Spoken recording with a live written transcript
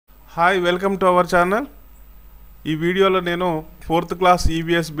Hi welcome to our channel. ఈ వీడియోలో నేను 4th క్లాస్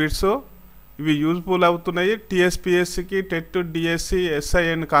EVS బిట్స్ ఇవి యూజ్ఫుల్ అవుతున్నాయి. TSPSCకి TET DSC SI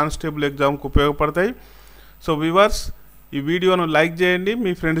and constable ఎగ్జామ్కి ఉపయోగపడతాయి. సో వ్యూవర్స్, ఈ వీడియోను లైక్ చేయండి,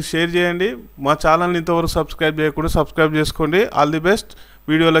 మీ ఫ్రెండ్స్ షేర్ చేయండి. మా ఛానల్ని ఇంతవరకు సబ్స్క్రైబ్ చేయకుండా సబ్స్క్రైబ్ చేసుకోండి. All the best.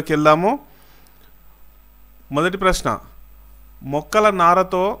 వీడియోలోకి వెళ్దాము. మొదటి ప్రశ్న, మొక్కల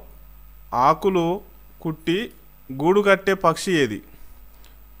నారతో ఆకులు కుట్టి గూడు కట్టే పక్షి ఏది?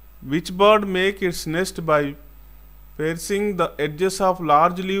 Which bird make its nest by piercing the edges of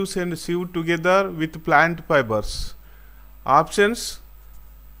large leaves and sew together with plant fibers? Options: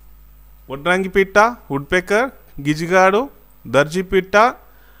 వడ్రంగి పిట్ట, woodpecker, గిజిగాడు, దర్జీ పిట్ట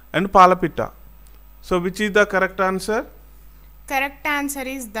and పాలపిట్ట. So which is the correct answer? Correct answer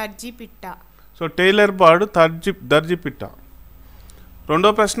is Darji Pitta. So tailor bird దర్జీ పిట్ట.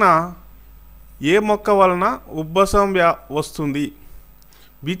 రెండో ప్రశ్న, ఏ మొక్క వలన ఉబ్బసం వస్తుంది?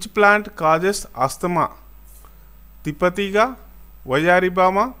 Which plant causes asthma? తిప్పతీగ,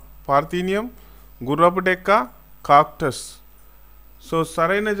 వయారిబామ, parthenium, గుర్రపు డెక్క, కాక్టస్. సో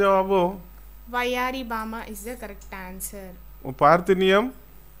సరైన జవాబు వయారిబామ is the correct answer. Parthenium.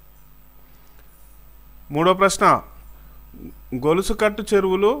 మూడో ప్రశ్న, గొలుసుకట్టు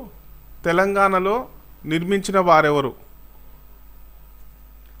చెరువులు తెలంగాణలో నిర్మించిన వారెవరు?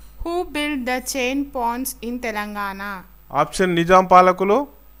 Who built the chain ponds in Telangana? Option: Nizam పాలకులు,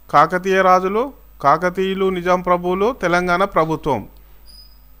 కాకతీయ రాజులు, కాకతీయులు, నిజాం ప్రభువులు, తెలంగాణ ప్రభుత్వం.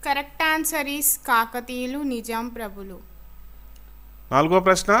 కరెక్ట్ ఆన్సర్ ఈస్ కాకతీయులు, నిజాం ప్రభులు. నాలుగో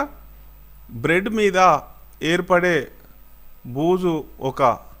ప్రశ్న, బ్రెడ్ మీద ఏర్పడే బూజు ఒక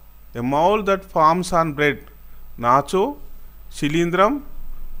mould that forms on bread. నాచు, శిలీంధ్రం,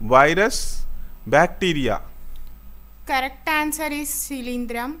 virus, bacteria. Correct answer is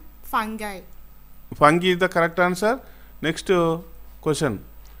శిలీంధ్రం, fungi. Fungi is the correct answer. Next question,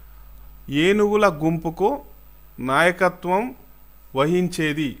 ఏనుగుల గుంపుకు నాయకత్వం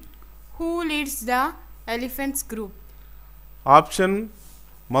వహించేది? Who leads the elephants group? Option: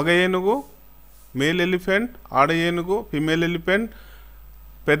 మగ ఏనుగు, మేల్ ఎలిఫెంట్, ఆడ ఏనుగు, ఫిమేల్ ఎలిఫెంట్,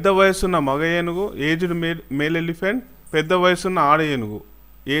 పెద్ద వయసున్న మగ ఏనుగు, ఏజ్డ్ మేల్ ఎలిఫెంట్, పెద్ద వయసున్న ఆడ ఏనుగు,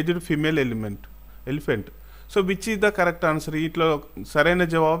 aged female elephant. So which is the correct answer? ఇట్లా సరైన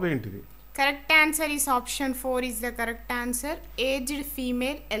జవాబు ఏంటిది? Correct answer is option 4 is the correct answer, aged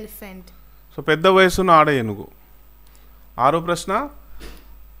female elephant. So పెద్ద వయసున్న ఆడ ఏనుగు. ఆరో ప్రశ్న,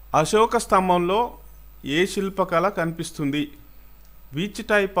 అశోక స్తంభంలో ఏ శిల్పకళ కనిపిస్తుంది? Which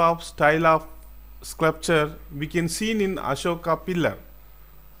type of style of sculpture we can seen in Ashoka pillar?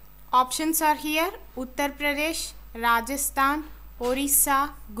 Options are here: Uttar Pradesh, Rajasthan, Orissa,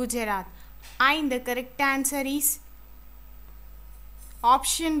 Gujarat. And the correct answer is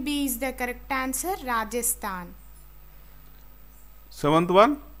option B is the correct answer, Rajasthan. Seventh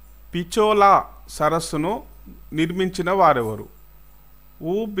one, Pichola సరస్సును నిర్మించిన వారెవరు?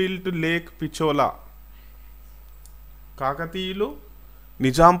 Who built lake Pichola? కాకతీయులు,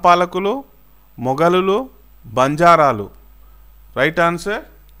 నిజాం పాలకులు, మొఘలులు, బంజారాలు. Right answer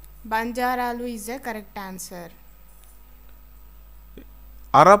Banjaralu is the correct answer.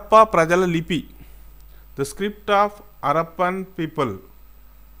 Harappa ప్రజల లిపి. The script of Harappan people.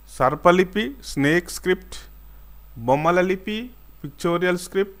 సర్పలిపి, snake script, బొమ్మల లిపి, పిక్చోరియల్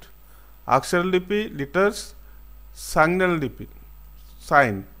script, అక్షర లిపి, litres, సంజ్ఞల లిపి,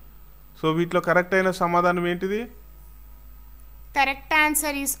 సైన్. సో వీటిలో కరెక్ట్ అయిన సమాధానం ఏంటిది? Correct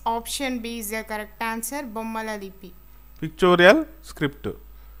answer is option B is the correct answer, Bommala Lipi. పిక్చోరియల్ script.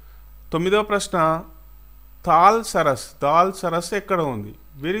 తొమ్మిదవ ప్రశ్న, థాల్ సరస్ ఎక్కడ ఉంది?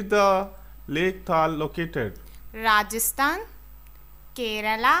 Where is the lake థాల్ located? Rajasthan,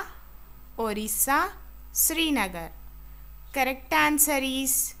 Kerala, Orissa, Srinagar. Correct answer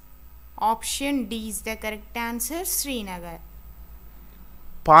is option D is the correct answer, Srinagar.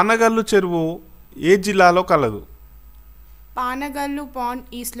 Panagal చెరువు ఏ జిల్లాలో కలదు? Panagallu pond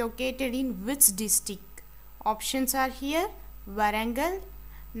is located in which district? Options are here: Warangal,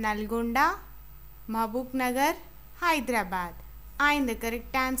 Nalgonda, Mahbubnagar, Hyderabad. And the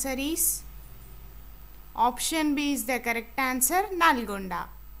correct answer is option B is the correct answer, Nalgonda.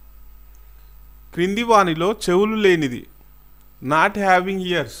 క్రింది వానిలో చెవులు లేనిది, not having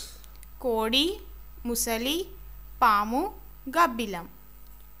years. కోడి, ముసలి, పాము, గబ్బిలం.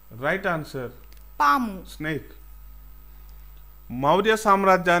 రైట్ ఆన్సర్ పాము. Snake. Maurya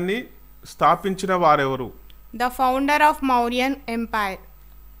సామ్రాజ్యాన్ని స్థాపించిన వారెవరు? The founder of Mauryan Empire.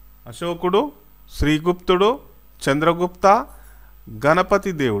 అశోకుడు, శ్రీగుప్తుడు, చంద్రగుప్త,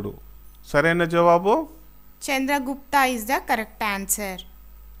 గణపతి దేవుడు. సరైన జవాబు Chandragupta is the correct answer.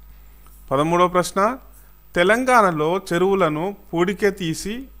 13వ ప్రశ్న, తెలంగాణలో చెరువులను పూడికే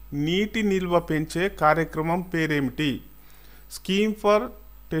తీసి నీటి నిల్వ పెంచే కార్యక్రమం పేరేమిటి? Scheme for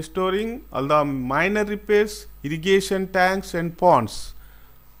టెస్టోరింగ్ all the minor repairs irrigation tanks and Pond's.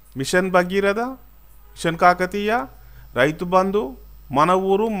 Machine Bhagiratha, machine Kakatiya, Rythu Bandhu, మన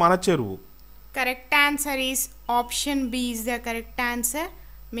ఊరు మన చెరువు. Correct answer is option B is the correct answer.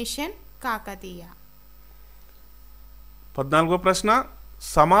 Mission Kakatiya. 14వ ప్రశ్న,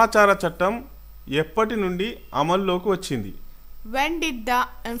 సమాచార చట్టం ఎప్పటి నుండి అమల్లోకి వచ్చింది? When did the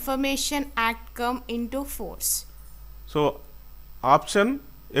Information Act come into force? So option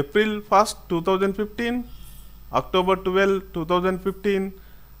April 1, 2015, October 12, 2015,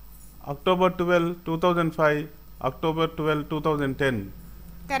 October 12, 2005, October 12, 2010.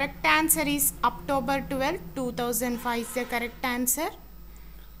 Correct answer is October 12, 2005 is the correct answer.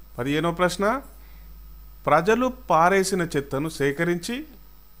 15వ ప్రశ్న, ప్రజలు పారేసిన చెత్తను సేకరించి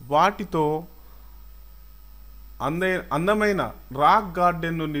వాటితో అందమైన రాక్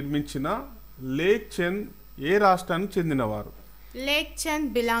గార్డెన్ను నిర్మించిన లేక్ చంద్ ఏ రాష్ట్రానికి చెందినవారు? Lake Chand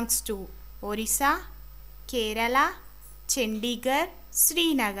belongs to Orissa, Kerala, Chandigarh,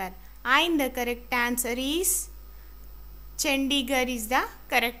 Srinagar. And the correct answer is Chandigarh is the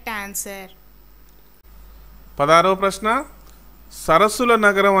correct answer. 16వ ప్రశ్న, సరస్సుల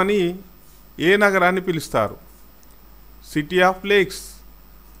నగరం అని ఏ నగరాన్ని పిలుస్తారు? City of lakes,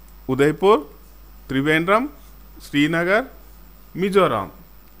 Udaipur, Trivandrum, Srinagar, Mizoram.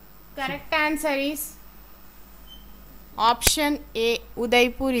 Correct answer is option A,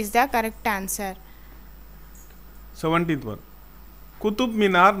 Udaipur is the correct answer. 17th one, Qutub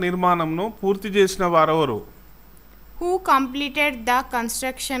మినార్ నిర్మాణంను పూర్తి చేసిన వారెవరు? Who completed the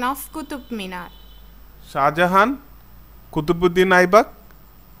construction of Qutub Minar? Shahjahan, Qutbuddin Aibak,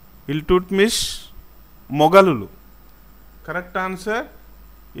 Iltutmish, మొఘలులు. Correct answer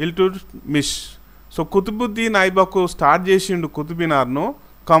Iltutmish. So Qutbuddin Aibak start చేసిండు Qutub మినార్ను,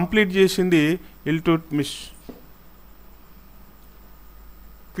 complete చేసింది ఇల్టుట్మిష్.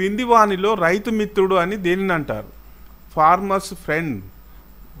 క్రింది వానిలో రైతు మిత్రుడు అని దేనిని అంటారు? ఫార్మర్స్ ఫ్రెండ్,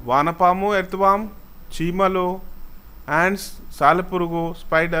 వానపాము, ఎర్త్వామ్, చీమలు, యాండ్స్, సాలెపురుగు,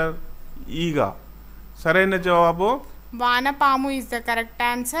 స్పైడర్, ఈగ. సరైన జవాబు వానపాము is the correct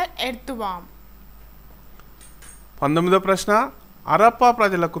answer. Earthworm. 19వ ప్రశ్న, హరప్పా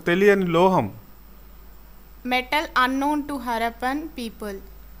ప్రజలకు తెలియని లోహం? Metal unknown to Harappan people.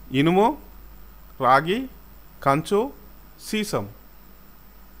 ఇనుము, రాగి, కంచు, sesame.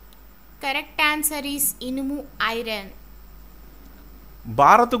 Correct answer is Inumu iron.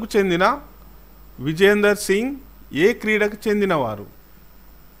 భారత్కు చెందిన విజేందర్ సింగ్ ఏ క్రీడకు చెందినవారు?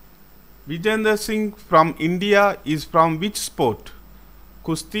 Vijender Singh from India is from which sport?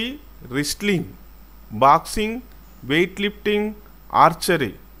 కుస్తీ, wrestling, boxing, weight lifting,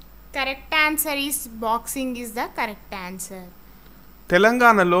 archery. Correct answer is boxing is the correct answer.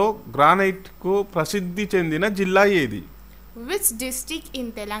 తెలంగాణలో గ్రానైట్కు ప్రసిద్ధి చెందిన జిల్లా ఏది? Which district in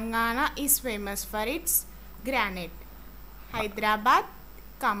Telangana is famous for its granite? Hyderabad,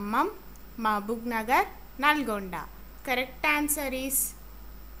 Khammam, Mahbub Nagar, Nalgonda. Correct answer is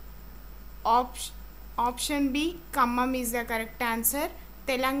option B, Khammam is the correct answer.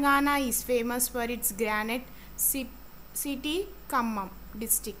 Telangana is famous for its granite city, Khammam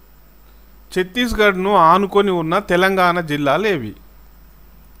district. ఛత్తీస్గఢ్ను ఆనుకొని ఉన్న తెలంగాణ జిల్లాలు ఏవి?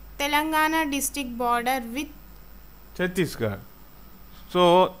 Telangana district border with Chhattisgarh. So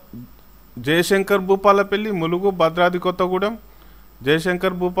Jayashankar Bhupalpally, Mulugu, Bhadradri Kothagudem,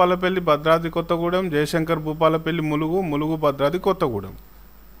 Jayashankar Bhupalpally, Bhadradri Kothagudem, Jayashankar Bhupalpally, Mulugu, Mulugu, Bhadradri Kothagudem.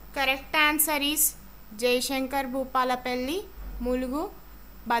 correct answer is Jayashankar Bhupalapalli, Mulugu,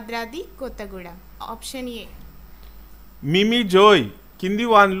 Bhadradi, Kottagudem. Option A. మిమీ జోయ్ కింది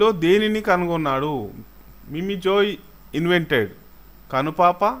వానిలో దేనిని కనుగొన్నాడు? మిమీ Joy invented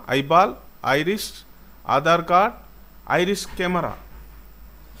కనుపాప, eyeball, iris, Aadhaar card, iris camera.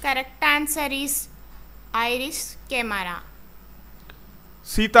 Correct answer is iris camera.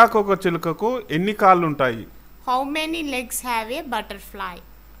 సీతాకోక చిలుకకు ఎన్ని కాళ్ళు ఉంటాయి? How many legs have a butterfly?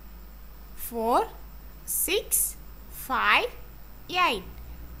 4, 6, 5, 8.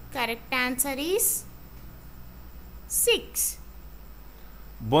 Correct answer is 6.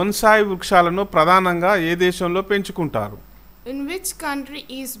 బొన్సాయి వృక్షాలను ప్రధానంగా ఏ దేశంలో పెంచుకుంటారు? In which country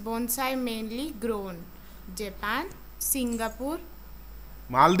is bonsai mainly grown? Japan, Singapore.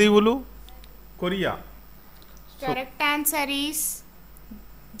 మాల్దీవులు, Korea. Correct answer is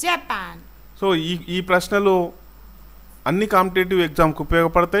Japan. So ఈ ప్రశ్నలు అన్ని కాంపిటేటివ్ ఎగ్జామ్కి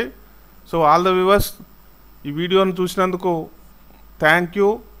ఉపయోగపడతాయి. సో ఆల్ ద వ్యూవర్స్, ఈ వీడియోను చూసినందుకు thank you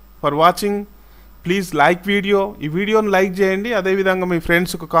for watching. Please like video. ఈ వీడియోని లైక్ చేయండి. అదేవిధంగా మీ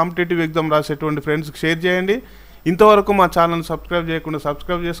ఫ్రెండ్స్కు కాంపిటేటివ్ ఎగ్జామ్ రాసేటువంటి ఫ్రెండ్స్కి షేర్ చేయండి. ఇంతవరకు మా ఛానల్ సబ్స్క్రైబ్ చేయకుండా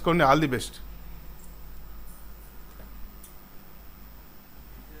సబ్స్క్రైబ్ చేసుకోండి. All the best.